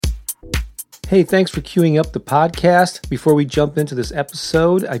Hey, thanks for queuing up the podcast. Before we jump into this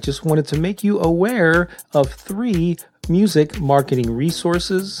episode, I just wanted to make you aware of 3 music marketing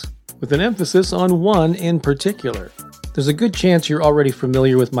resources with an emphasis on one in particular. There's a good chance you're already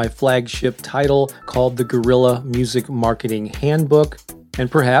familiar with my flagship title called the Guerrilla Music Marketing Handbook, and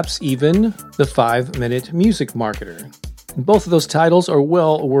perhaps even the 5-Minute Music Marketer. And both of those titles are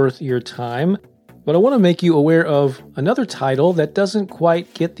well worth your time. But I want to make you aware of another title that doesn't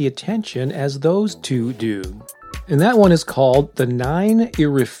quite get the attention as those two do. And that one is called The 9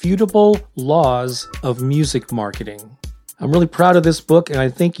 Irrefutable Laws of Music Marketing. I'm really proud of this book, and I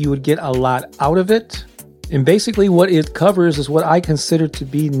think you would get a lot out of it. And basically what it covers is what I consider to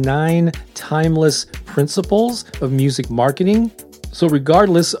be 9 timeless principles of music marketing. So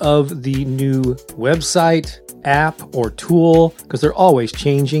regardless of the new website, app, or tool, because they're always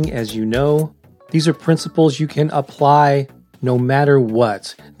changing, as you know, these are principles you can apply no matter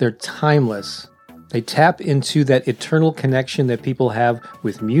what. They're timeless. They tap into that eternal connection that people have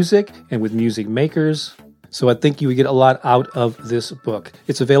with music and with music makers. So I think you would get a lot out of this book.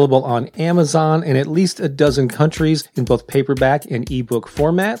 It's available on Amazon in at least a dozen countries in both paperback and ebook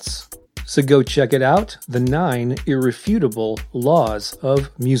formats. So go check it out, The 9 Irrefutable Laws of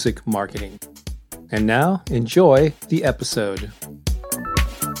Music Marketing. And now, enjoy the episode.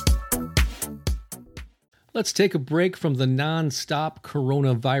 Let's take a break from the non-stop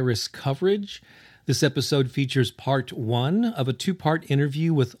coronavirus coverage. This episode features part 1 of a 2-part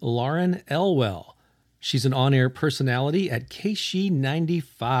interview with Lauren Elwell. She's an on-air personality at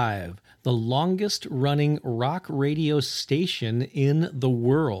KSHE95, the longest-running rock radio station in the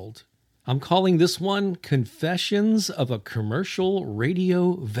world. I'm calling this one Confessions of a Commercial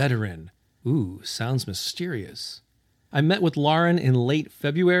Radio Veteran. Ooh, sounds mysterious. I met with Lauren in late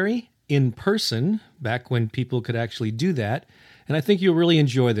February, in person, back when people could actually do that, and I think you'll really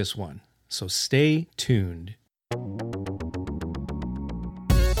enjoy this one. So stay tuned.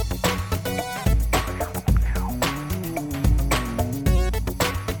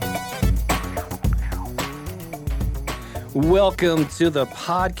 Welcome to the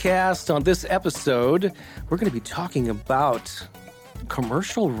podcast. On this episode, we're going to be talking about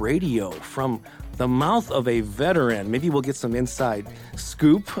commercial radio from the mouth of a veteran. Maybe we'll get some inside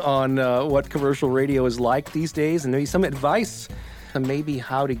scoop on what commercial radio is like these days, and maybe some advice on maybe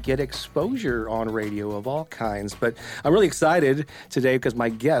how to get exposure on radio of all kinds. But I'm really excited today because my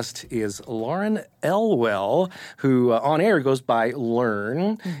guest is Lauren Elwell, who on air goes by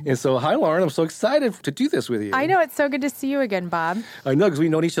Learn. Mm-hmm. And so, hi, Lauren. I'm so excited to do this with you. I know. It's so good to see you again, Bob. I know, because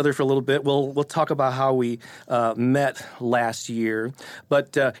we've known each other for a little bit. We'll talk about how we met last year.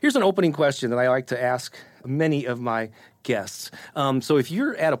 But here's an opening question that I like to ask many of my guests. So if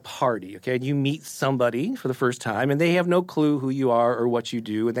you're at a party, okay, and you meet somebody for the first time and they have no clue who you are or what you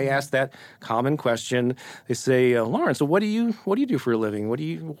do, and they ask that common question, they say, Lauren, so what do you do for a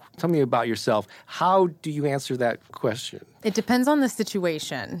living? Tell me about yourself. How do you answer that question? It depends on the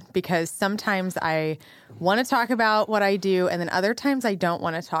situation, because sometimes I want to talk about what I do, and then other times I don't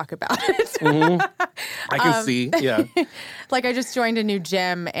want to talk about it. Mm-hmm. I can see, yeah. Like I just joined a new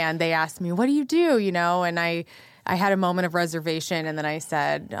gym, and they asked me, what do you do? And I had a moment of reservation, and then I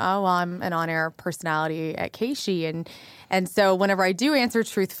said, oh, well, I'm an on-air personality at KSHE. And so whenever I do answer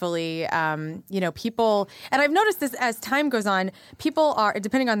truthfully, people, and I've noticed this as time goes on, people are,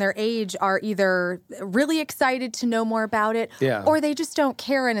 depending on their age, are either really excited to know more about it, or they just don't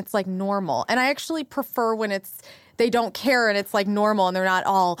care and it's like normal. And I actually prefer when they don't care and it's like normal and they're not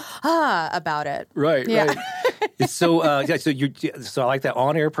all about it. Right, yeah. Right. So I like that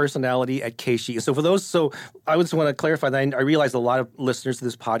on-air personality at KSHE. So for those, I just want to clarify that I realize a lot of listeners to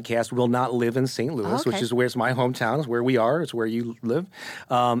this podcast will not live in St. Louis, which is where it's my hometown, is where we are, it's where you live,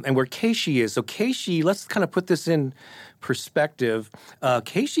 and where KSHE is. So KSHE, let's kind of put this in perspective.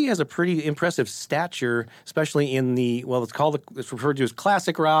 KSHE has a pretty impressive stature, especially in it's referred to as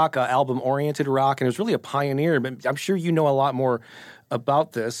classic rock, album-oriented rock, and it was really a pioneer. But I'm sure you know a lot more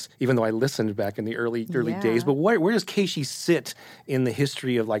about this, even though I listened back in the early days. But where does KSHE sit in the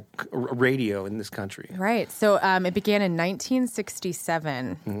history of radio in this country? Right. So it began in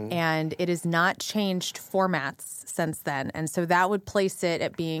 1967, mm-hmm. and it has not changed formats since then. And so that would place it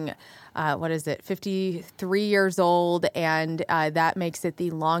at being 53 years old, and that makes it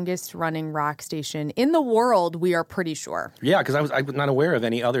the longest running rock station in the world, we are pretty sure. Yeah, because I was not aware of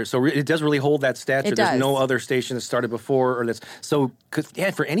any other. So it does really hold that stature. There's no other station that started before, or that's so.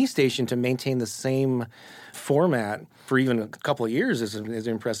 For any station to maintain the same format for even a couple of years is an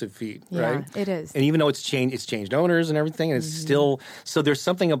impressive feat, right? Yeah, it is. And even though it's changed owners and everything, and it's still, so there's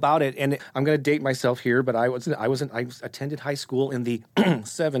something about it. And I'm going to date myself here, but I attended high school in the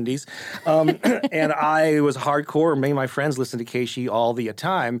 70s, And I was hardcore. Many of my friends listened to KSHE all the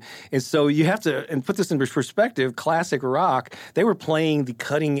time. And so you have to, and put this in perspective, classic rock, they were playing the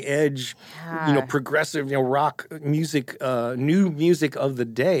cutting edge, progressive, rock music, new music of the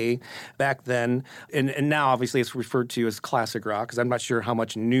day back then. And now, obviously, it's referred to as classic rock, because I'm not sure how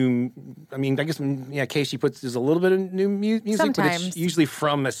much new, I guess, KSHE there's a little bit of new music, Sometimes. but it's usually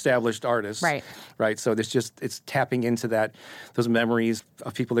from established artists. Right. So it's tapping into those memories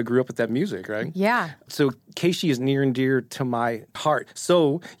of people that grew up with that music, right? Yeah. So KSHE is near and dear to my heart.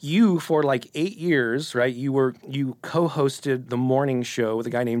 So you, for like 8 years, right, you co-hosted the morning show with a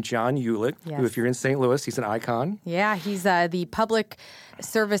guy named John Hewlett, who, if you're in St. Louis, he's an icon. Yeah, he's the public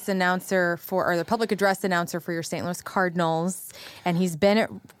service announcer or the public address announcer for your St. Louis Cardinals. And he's been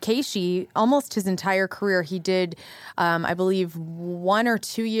at KSHE almost his entire career. He did, I believe, 1 or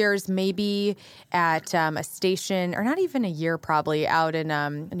 2 years maybe at a station, or not even a year probably, out in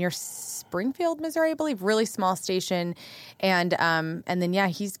near Springfield, Missouri, I believe, really small station. And then,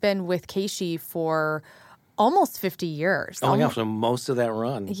 he's been with KSHE for almost 50 years. Oh, yeah, for most of that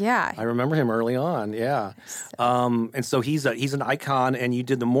run. Yeah. I remember him early on, yeah. And so he's an icon, and you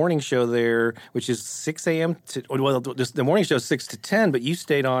did the morning show there, which is 6 a.m. the morning show is 6 to 10, but you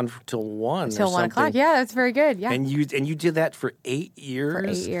stayed on till 1 Till 1 o'clock, yeah, that's very good, yeah. And you did that for 8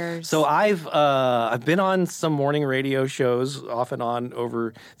 years? For 8 years. So I've been on some morning radio shows off and on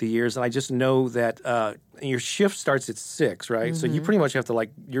over the years, and I just know that your shift starts at 6, right? Mm-hmm. So you pretty much have to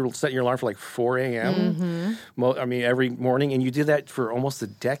you'll set your alarm for 4 a.m. Mm-hmm. Every morning, and you did that for almost a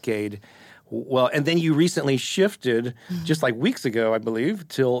decade. Well, and then you recently shifted just weeks ago, I believe,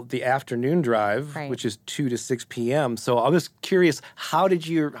 till the afternoon drive, which is 2 to 6 p.m. So I was curious,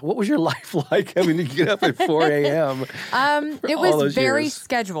 what was your life like having to get up at 4 a.m.? It was very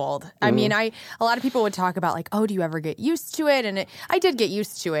scheduled. Mm-hmm. I mean, a lot of people would talk about do you ever get used to it? And I did get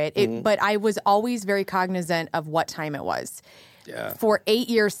used to it, but I was always very cognizant of what time it was. Yeah. For 8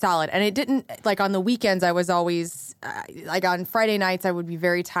 years solid. And it didn't, on the weekends, I was always, on Friday nights, I would be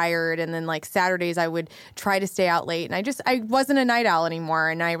very tired. And then, Saturdays, I would try to stay out late. And I wasn't a night owl anymore.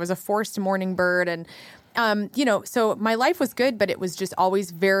 And I was a forced morning bird. And, so my life was good, but it was just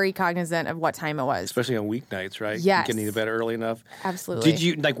always very cognizant of what time it was. Especially on weeknights, right? Yes. Getting to bed early enough. Absolutely. Did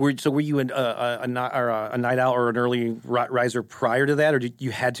you, were you a night owl or an early riser prior to that, or did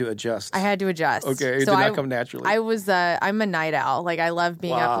you had to adjust? I had to adjust. Okay, it did not come naturally. I'm a night owl. I love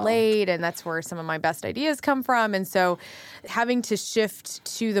being up late, and that's where some of my best ideas come from. And so having to shift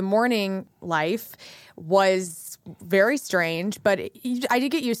to the morning life was very strange, but I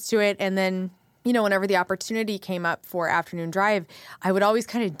did get used to it. And then, whenever the opportunity came up for afternoon drive, I would always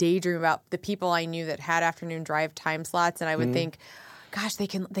kind of daydream about the people I knew that had afternoon drive time slots. And I would think, gosh, they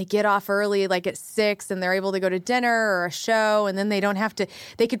get off early, at 6, and they're able to go to dinner or a show, and then they don't have to,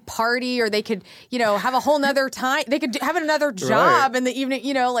 they could party, or they could, have a whole nother time. They could have another job in the evening,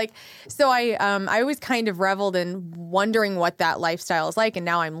 so I always kind of reveled in wondering what that lifestyle is like. And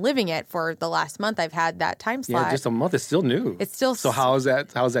now I'm living it. For the last month, I've had that time slot. Yeah, just a month. It's still new. It's still. So how's that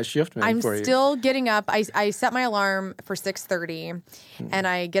shift been for you? I'm still getting up. I set my alarm for 6:30, and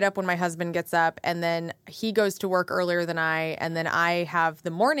I get up when my husband gets up, and then he goes to work earlier than I, and then I have the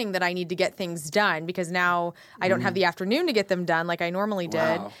morning that I need to get things done, because now I don't have the afternoon to get them done like I normally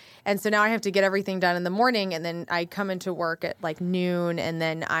did. Wow. And so now I have to get everything done in the morning, and then I come into work at noon, and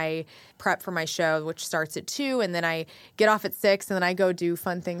then I prep for my show, which starts at 2, and then I get off at 6, and then I go do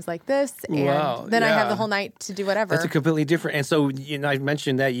fun things like this, and then I have the whole night to do whatever. That's a completely different. And so I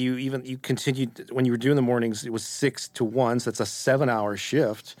mentioned that you continued when you were doing the mornings. It was 6 to 1, so it's a 7-hour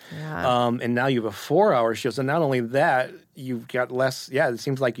shift. Yeah. And now you have a 4-hour shift. So not only that, you've got less. Yeah, it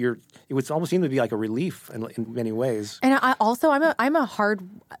seems like it would almost seem to be like a relief in many ways. And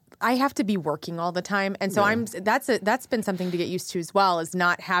I have to be working all the time, and so that's been something to get used to as well, is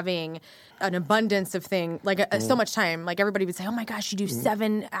not having an abundance of things, so much time. Everybody would say, "Oh my gosh, you do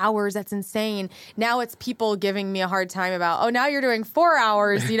 7 hours? That's insane." Now it's people giving me a hard time about, "Oh, now you're doing 4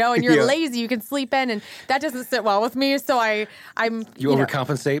 hours, and you're lazy. You can sleep in," and that doesn't sit well with me. So I'm you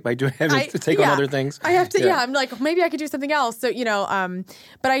overcompcompensate by having to take on other things. I have to. Yeah, I'm maybe I could do something else. So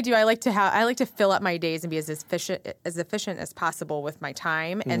but I do. I like to fill up my days and be as efficient as possible with my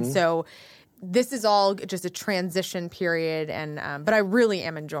time, and so this is all just a transition period, and but I really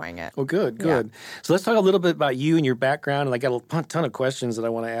am enjoying it. Well, good. Yeah. So let's talk a little bit about you and your background. And I got a ton of questions that I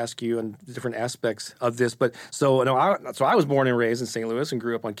want to ask you on different aspects of this. But I was born and raised in St. Louis and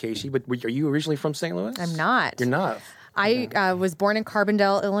grew up on KSHE. But are you originally from St. Louis? I'm not. You're not. I was born in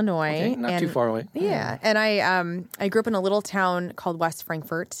Carbondale, Illinois. Okay, not too far away. Yeah. And I grew up in a little town called West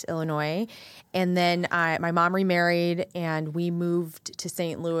Frankfort, Illinois. And then my mom remarried, and we moved to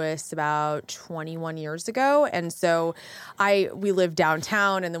St. Louis about 21 years ago. And so we lived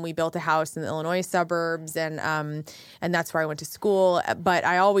downtown, and then we built a house in the Illinois suburbs, and that's where I went to school. But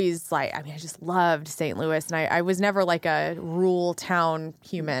I always I just loved St. Louis, and I was never like a rural town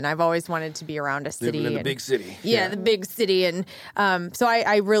human. I've always wanted to be around a city. Living in the big city. Yeah, the big city. And so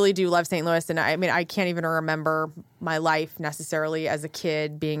I really do love St. Louis. And I can't even remember my life necessarily as a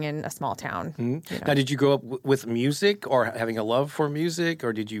kid being in a small town. Mm-hmm. You know? Now, did you grow up with music or having a love for music,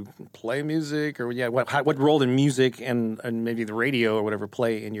 or did you play music, or what role did music and maybe the radio or whatever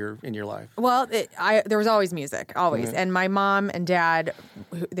play in your life? Well, there was always music, always. Mm-hmm. And my mom and dad,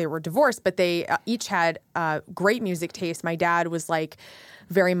 they were divorced, but they each had great music taste. My dad was like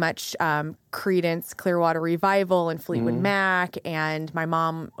very much Creedence, Clearwater Revival, and Fleetwood Mac, and my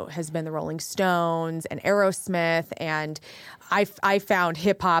mom has been the Rolling Stones and Aerosmith, and I found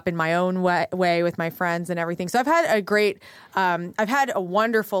hip hop in my own way with my friends and everything. So I've had a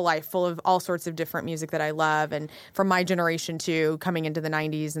wonderful life full of all sorts of different music that I love, and from my generation too, coming into the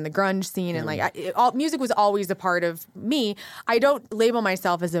 '90s and the grunge scene, and music was always a part of me. I don't label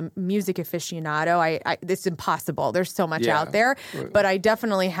myself as a music aficionado. It's impossible. There's so much out there, but I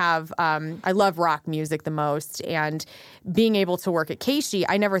definitely have. I love rock music the most, and being able to work at KSHE,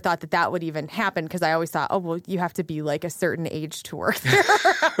 I never thought that would even happen, because I always thought, oh, well, you have to be like a certain age to work there.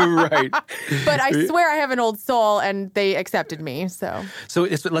 Right. But I swear I have an old soul, and they accepted me. So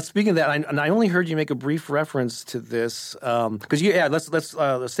let's speak of that. And I only heard you make a brief reference to this because let's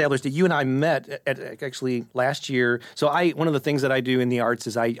establish that you and I met at actually last year. So one of the things that I do in the arts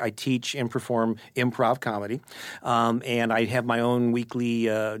is I teach and perform improv comedy, and I have my own weekly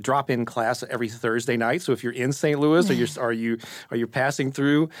drop-in class every Thursday night. So if you're in St. Louis or you're passing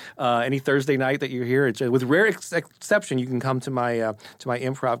through any Thursday night that you're here, with rare exception, you can come to my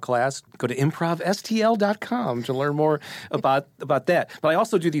improv class. Go to improvstl.com to learn more about that. But I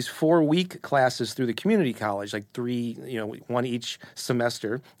also do these 4-week classes through the community college, like 3, one each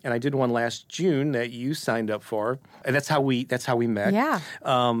semester. And I did one last June that you signed up for, and that's how we met. Yeah.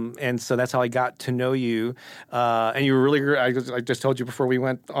 And so that's how I got to know you. And you were really great. I just told you before we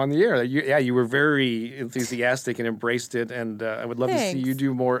went on the air that you were very enthusiastic and embraced it. And I would love to see you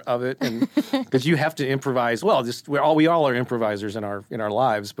do more of it, and because you have to improvise. Well, we all are improvisers in our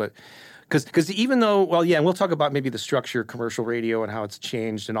lives, but because even though, and we'll talk about maybe the structure of commercial radio and how it's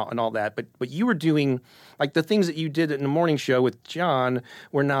changed and all that, but you were doing, like, the things that you did in the morning show with John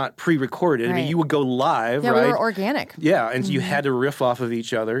were not pre-recorded. Right. I mean, you would go live, right? Yeah, we were organic. Yeah, and so you had to riff off of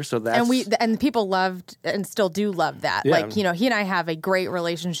each other, so that's... And people loved and still do love that. Yeah. Like, he and I have a great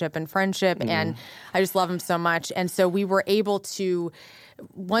relationship and friendship, and I just love him so much. And so we were able to...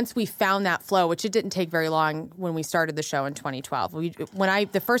 Once we found that flow, which it didn't take very long when we started the show in 2012.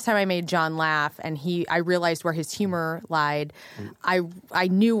 The first time I made John laugh, and I realized where his humor lied, I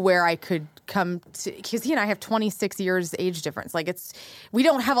knew where I could come to, because he and I have 26 years age difference. Like, we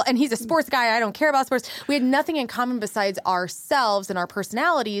don't have, and he's a sports guy. I don't care about sports. We had nothing in common besides ourselves and our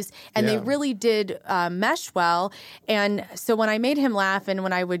personalities, and they really did mesh well. And so when I made him laugh, and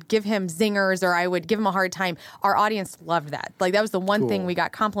when I would give him zingers or I would give him a hard time, our audience loved that. Like, that was the one thing we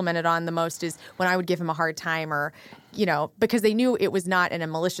got complimented on the most, is when I would give him a hard time, or because they knew it was not in a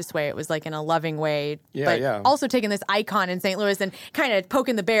malicious way. It was like in a loving way. Also taking this icon in St. Louis and kind of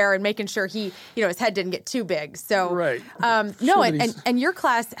poking the bear and making sure he, his head didn't get too big. So, right. And your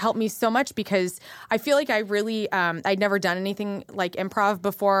class helped me so much, because I feel like I really, I'd never done anything like improv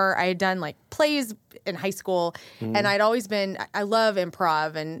before. I had done like plays in high school, and I love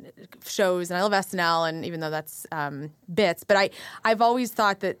improv and shows, and I love SNL, and even though that's bits, but I've always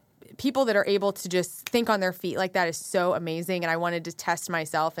thought that people that are able to just think on their feet like that is so amazing, and I wanted to test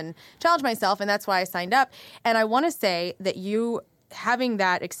myself and challenge myself, and that's why I signed up. And I want to say that you having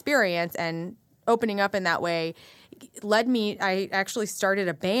that experience and opening up in that way led me. I actually started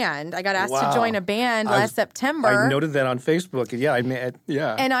a band. I got asked to join a band last September. I noted that on Facebook.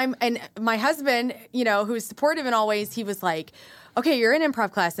 And my husband, who's supportive in all ways, he was like, okay, you're in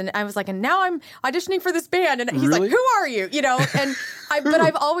improv class. And I was like, and now I'm auditioning for this band. And he's like, who are you? But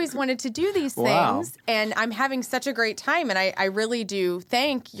I've always wanted to do these things, and I'm having such a great time. And I really do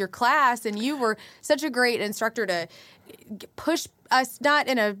thank your class, and you were such a great instructor to push us, not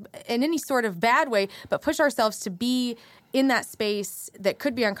in any sort of bad way, but push ourselves to be in that space that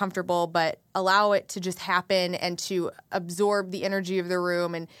could be uncomfortable, but allow it to just happen and to absorb the energy of the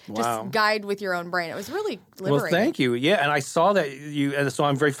room and just guide with your own brain. It was really liberating. Well, thank you. Yeah, and I saw that and so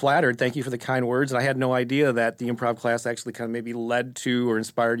I'm very flattered. Thank you for the kind words. And I had no idea that the improv class actually kind of maybe led to or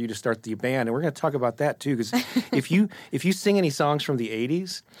inspired you to start the band. And we're going to talk about that too, because if you sing any songs from the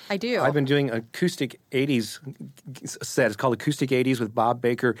 80s, I do. I've been doing acoustic 80s set. It's called Acoustic 80s with Bob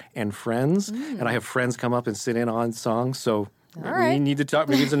Baker and friends, and I have friends come up and sit in on songs. So. All right. We need to talk.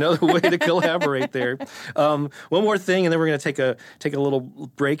 Maybe it's another way to collaborate there. One more thing, and then we're going to take a little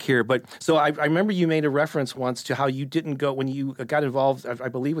break here. But so I remember you made a reference once to how you didn't go when you got involved. I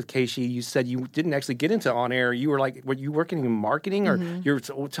believe with KSHE, you said you didn't actually get into on air. You were like, were you working in marketing, or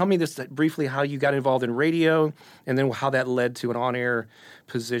tell me this briefly how you got involved in radio, and then how that led to an on air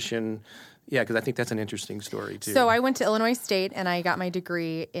position. Yeah, because I think that's an interesting story, too. So I went to Illinois State, and I got my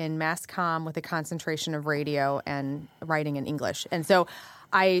degree in mass comm with a concentration of radio and writing in English. And so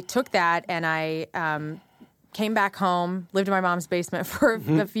I took that, and I came back home, lived in my mom's basement for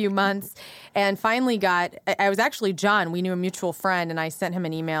a few months, and finally I was actually John. We knew a mutual friend, and I sent him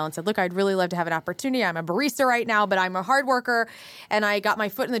an email and said, look, I'd really love to have an opportunity. I'm a barista right now, but I'm a hard worker. And I got my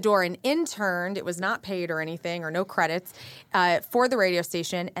foot in the door and interned. It was not paid or anything or no credits for the radio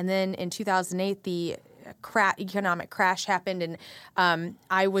station. And then in 2008, the economic crash happened, and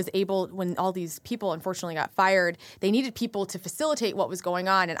I was able, when all these people unfortunately got fired, they needed people to facilitate what was going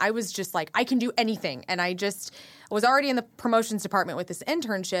on, and I was just like, I can do anything, and I just was already in the promotions department with this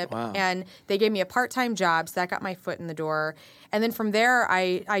internship, and they gave me a part-time job, so that got my foot in the door. And then from there,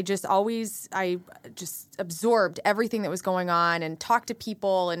 I just absorbed everything that was going on and talked to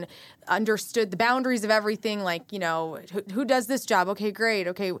people and understood the boundaries of everything, like, who does this job? Okay, great.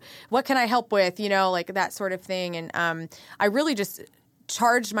 Okay, what can I help with? Like that sort of thing. And I really just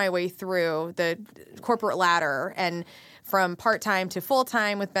charged my way through the corporate ladder, and from part-time to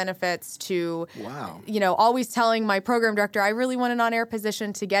full-time with benefits to, always telling my program director, I really want an on-air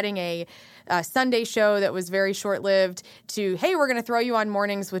position, to getting a Sunday show that was very short-lived, to, hey, we're going to throw you on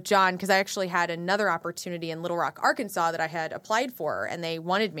mornings with John, because I actually had another opportunity in Little Rock, Arkansas that I had applied for, and they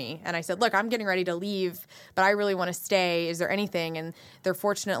wanted me. And I said, look, I'm getting ready to leave, but I really want to stay. Is there anything? And there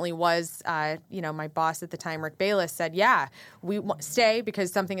fortunately was, my boss at the time, Rick Bayless, said, yeah, we stay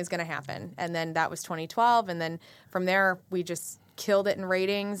because something is going to happen. And then that was 2012. And then from there, we just killed it in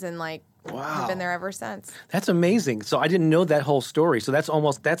ratings, and I've been there ever since. That's amazing. So I didn't know that whole story. So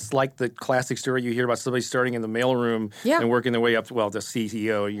that's like the classic story you hear about somebody starting in the mailroom and working their way up to, the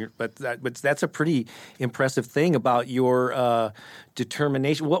CEO. But that's a pretty impressive thing about your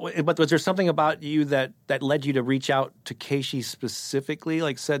determination. But was there something about you that led you to reach out to KSHE specifically?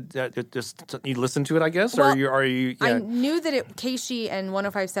 Like said, just you listened to it, I guess? Well, or are you? Yeah. I knew that KSHE and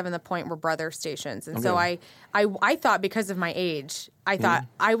 105.7 The Point were brother stations. And so I thought, because of my age, I thought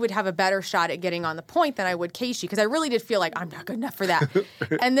I would have a better shot at getting on The Point than I would KSHE, because I really did feel like I'm not good enough for that.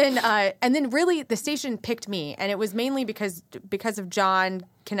 and then really the station picked me, and it was mainly because of John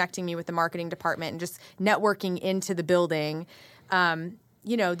connecting me with the marketing department and just networking into the building.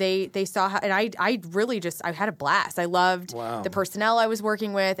 They saw how, and I really I had a blast. I loved the personnel I was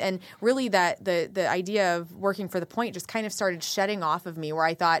working with, and really that the idea of working for The Point just kind of started shedding off of me, where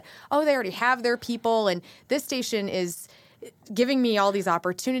I thought, oh, they already have their people, and this station is giving me all these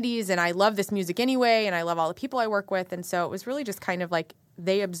opportunities, and I love this music anyway, and I love all the people I work with, and so it was really just kind of like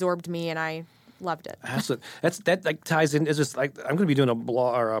they absorbed me, and I loved it. Absolutely. That ties in. It's just like I'm going to be doing a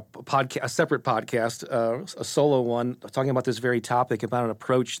blog or a podcast, a separate podcast, a solo one, talking about this very topic, about an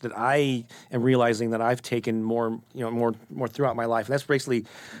approach that I am realizing that I've taken more throughout my life. And that's basically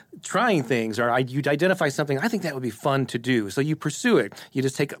trying things, or you'd identify something. I think that would be fun to do, so you pursue it. You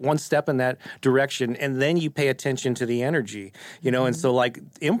just take one step in that direction, and then you pay attention to the energy. And so like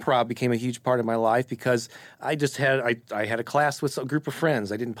improv became a huge part of my life, because I just had a class with a group of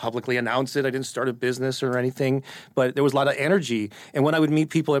friends. I didn't publicly announce it. I didn't start a business or anything, but there was a lot of energy. And when I would meet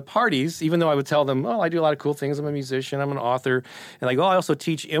people at parties, even though I would tell them, oh, I do a lot of cool things, I'm a musician, I'm an author, and like, oh, I also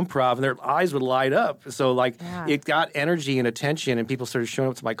teach improv, and their eyes would light up. So it got energy and attention, and people started showing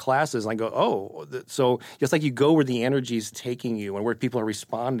up to my classes, and I go, oh, so just like you go where the energy is taking you and where people are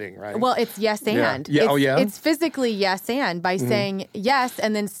responding, right? Well, it's yes and. Yeah. It's physically yes and by saying yes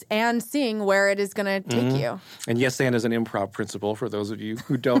and seeing where it is going to take you. And yes and is an improv principle for those of you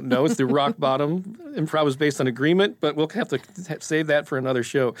who don't know. It's the rock bottom them. Improv is based on agreement, but we'll have to save that for another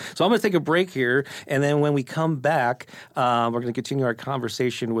show. So I'm going to take a break here, and then when we come back, we're going to continue our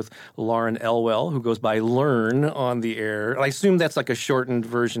conversation with Lauren Elwell, who goes by Learn on the air. I assume that's like a shortened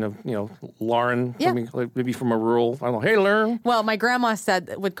version of, Lauren, maybe from a rural, I don't know, hey, Learn. Well, my grandma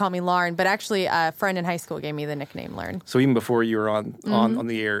would call me Lauren, but actually a friend in high school gave me the nickname Learn. So even before you were on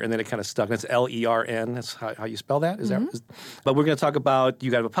the air, and then it kind of stuck. That's Lern. That's how you spell that? But we're going to talk about,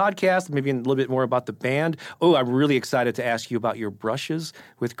 you got a podcast, maybe a little bit more about the band. Oh, I'm really excited to ask you about your brushes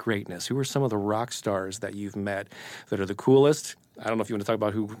with greatness. Who are some of the rock stars that you've met that are the coolest? I don't know if you want to talk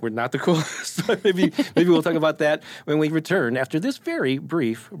about who were not the coolest, but maybe we'll talk about that when we return after this very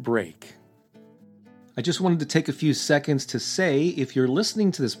brief break. I just wanted to take a few seconds to say, if you're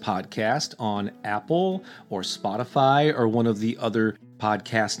listening to this podcast on Apple or Spotify or one of the other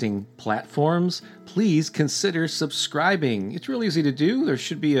podcasting platforms, please consider subscribing. It's really easy to do. There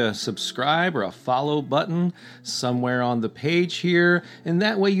should be a subscribe or a follow button somewhere on the page here, and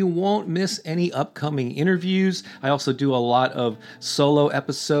that way you won't miss any upcoming interviews. I also do a lot of solo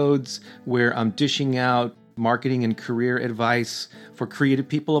episodes where I'm dishing out marketing and career advice for creative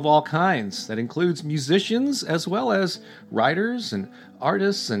people of all kinds. That includes musicians as well as writers and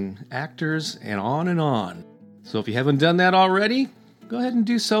artists and actors and on and on. So if you haven't done that already, go ahead and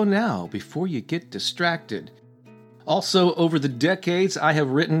do so now before you get distracted. Also, over the decades, I have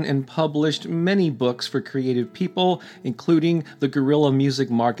written and published many books for creative people, including the Guerrilla Music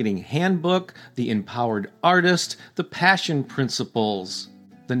Marketing Handbook, The Empowered Artist, The Passion Principles,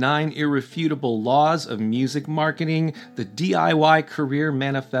 The 9 Irrefutable Laws of Music Marketing, the DIY Career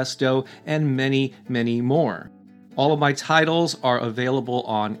Manifesto, and many, many more. All of my titles are available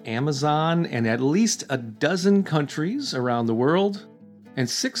on Amazon in at least a dozen countries around the world, and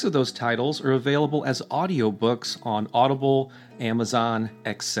 6 of those titles are available as audiobooks on Audible, Amazon,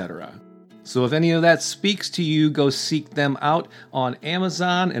 etc. So if any of that speaks to you, go seek them out on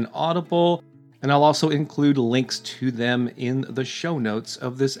Amazon and Audible. And I'll also include links to them in the show notes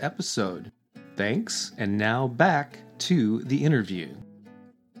of this episode. Thanks, and now back to the interview.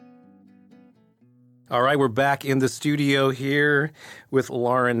 All right, we're back in the studio here with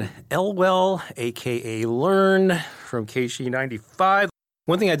Lauren Elwell, a.k.a. Learn, from KC95.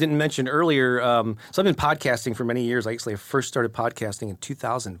 One thing I didn't mention earlier, so I've been podcasting for many years. I actually first started podcasting in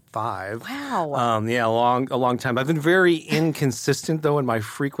 2005. Wow. Yeah, a long time. I've been very inconsistent, though, in my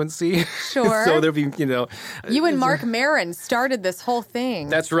frequency. Sure. So there'll be, You and Mark Maron started this whole thing.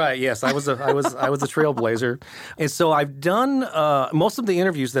 That's right. Yes, I was a trailblazer, and so I've done most of the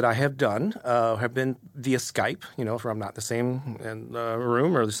interviews that I have done have been via Skype. If I'm not in the same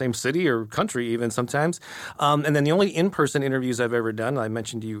room or the same city or country, even sometimes. And then the only in-person interviews I've ever done, I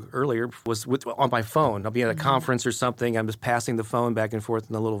mentioned to you earlier, was on my phone. I'll be at a conference or something. I'm just passing the phone back and forth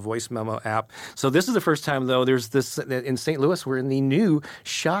in the little voice memo app. So this is the first time, though, there's this in St. Louis. We're in the new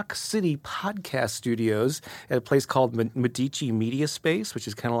Shock City podcast studios at a place called Medici Media Space, which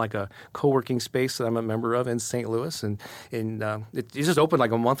is kind of like a co-working space that I'm a member of in St. Louis. And it just opened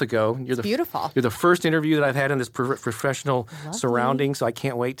like a month ago. It's beautiful. You're the first interview that I've had in this professional surrounding, so I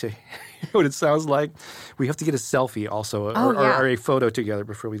can't wait to hear what it sounds like. We have to get a selfie also, or a photo together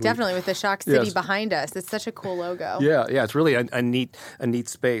before we leave. Definitely, with the Shock City behind us. It's such a cool logo. Yeah, it's really a neat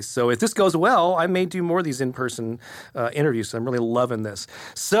space. So if this goes well, I may do more of these in-person interviews. So I'm really loving this.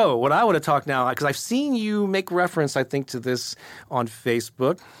 So what I want to talk now, because I've seen you make reference, I think, to this on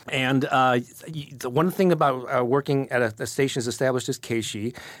Facebook. And the one thing about working at a station as established as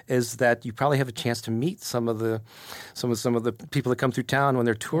KC is that you probably have a chance to meet some of the people that come through town when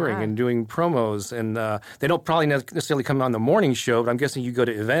they're touring and doing promos. And they don't probably necessarily come on the morning show, but I'm guessing you go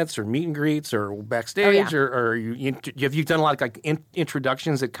to events or meet and greets or backstage, or have you done a lot of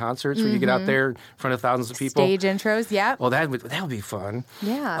introductions at concerts where you get out there in front of thousands of people? Stage intros, yeah. Well, that would be fun.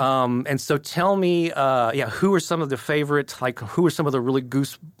 Yeah. And so tell me, who are some of the favorite, who are some of the really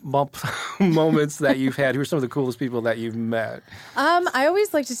goosebump moments that you've had? Who are some of the coolest people that you've met? I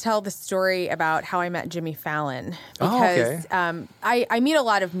always like to tell the story about how I met Jimmy Fallon because I meet a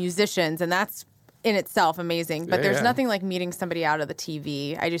lot of musicians, and that's in itself amazing, but there's nothing like meeting somebody out of the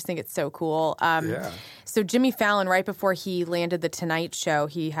TV. I just think it's so cool. So Jimmy Fallon, right before he landed The Tonight Show,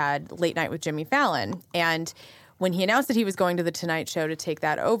 he had Late Night with Jimmy Fallon. And when he announced that he was going to The Tonight Show to take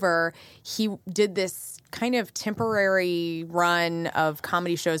that over, he did this kind of temporary run of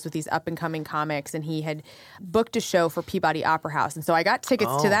comedy shows with these up-and-coming comics, and he had booked a show for Peabody Opera House. And so I got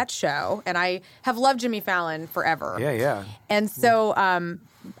tickets to that show, and I have loved Jimmy Fallon forever. Yeah. And so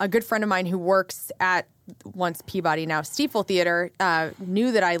a good friend of mine who works at once Peabody, now Stiefel Theater,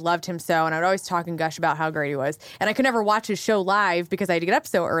 knew that I loved him so, and I would always talk and gush about how great he was. And I could never watch his show live because I had to get up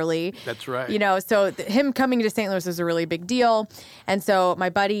so early. That's right. So him coming to St. Louis was a really big deal. And so my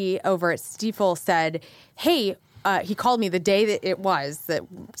buddy over at Stiefel said, hey, he called me the day that it was that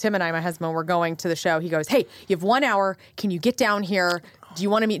Tim and I, my husband, were going to the show. He goes, hey, you have 1 hour. Can you get down here? Do you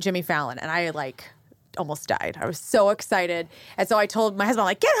want to meet Jimmy Fallon? And I almost died. I was so excited. And so I told my husband,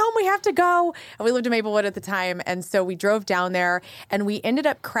 get home, we have to go. And we lived in Maplewood at the time. And so we drove down there and we ended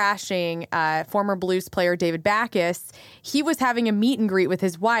up crashing former blues player David Backus. He was having a meet and greet with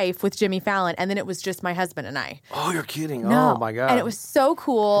his wife, with Jimmy Fallon. And then it was just my husband and I. Oh, you're kidding. No. Oh, my God. And it was so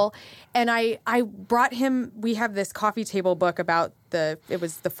cool. And I brought him, we have this coffee table book about it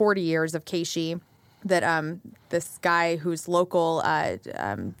was the 40 years of KSHE. That this guy who's local,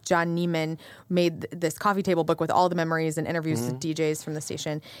 John Neiman, made this coffee table book with all the memories and interviews with DJs from the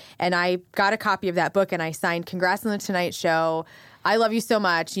station. And I got a copy of that book and I signed, "Congrats on the Tonight Show. I love you so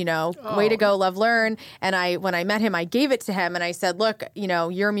much, way to go, love, learn." And when I met him, I gave it to him and I said, look,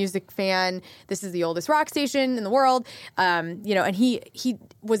 you're a music fan. This is the oldest rock station in the world. And he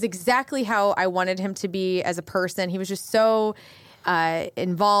was exactly how I wanted him to be as a person. He was just so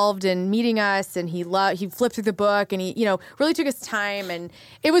involved in meeting us, and he flipped through the book, and he really took his time, and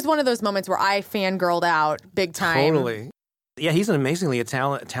it was one of those moments where I fangirled out big time. Totally. Yeah, he's an amazingly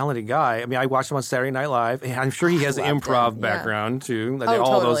talented guy. I mean, I watched him on Saturday Night Live. I'm sure he has an improv background, too. Like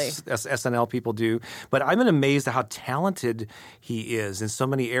all totally. Those SNL people do. But I've been amazed at how talented he is in so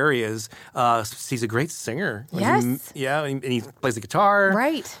many areas. He's a great singer. Yes. And he plays the guitar.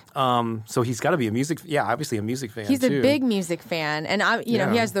 Right. So he's got to be obviously a music fan, He's too. a big music fan. And, he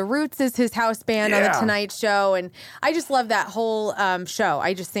has The Roots as his house band on The Tonight Show. And I just love that whole show.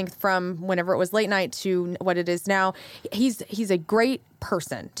 I just think from whenever it was late night to what it is now, he's a great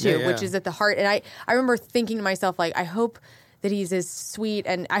person too, which is at the heart. And I remember thinking to myself, I hope that he's as sweet,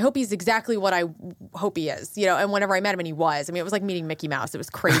 and I hope he's exactly what I hope he is, and whenever I met him, and he was. I mean, it was like meeting Mickey Mouse. It was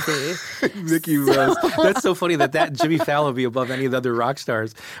crazy. Mickey Mouse. That's so funny that Jimmy Fallon would be above any of the other rock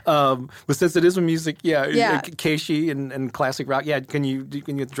stars. But since it is with music, KSHE and classic rock, can you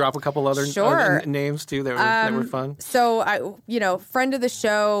drop a couple other names too that were fun? So, friend of the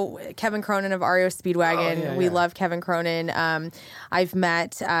show, Kevin Cronin of REO Speedwagon. We love Kevin Cronin. I've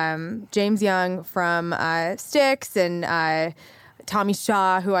met James Young from Styx and Tommy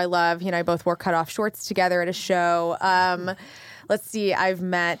Shaw, who I love. He and I both wore cutoff shorts together at a show. Let's see. I've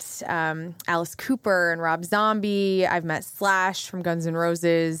met Alice Cooper and Rob Zombie. I've met Slash from Guns N'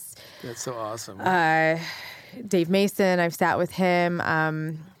 Roses. That's so awesome. Dave Mason. I've sat with him.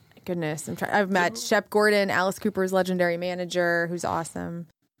 Goodness, I've met Shep Gordon, Alice Cooper's legendary manager, who's awesome.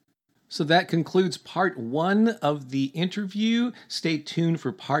 So that concludes part 1 of the interview. Stay tuned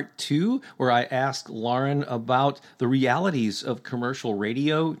for part 2, where I ask Lauren about the realities of commercial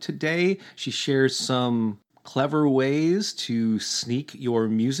radio today. She shares some clever ways to sneak your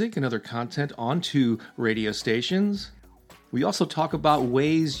music and other content onto radio stations. We also talk about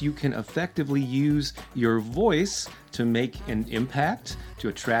ways you can effectively use your voice to make an impact, to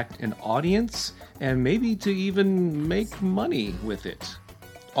attract an audience, and maybe to even make money with it.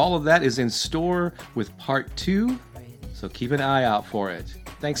 All of that is in store with part 2, so keep an eye out for it.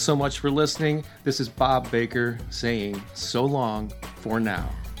 Thanks so much for listening. This is Bob Baker saying so long for now.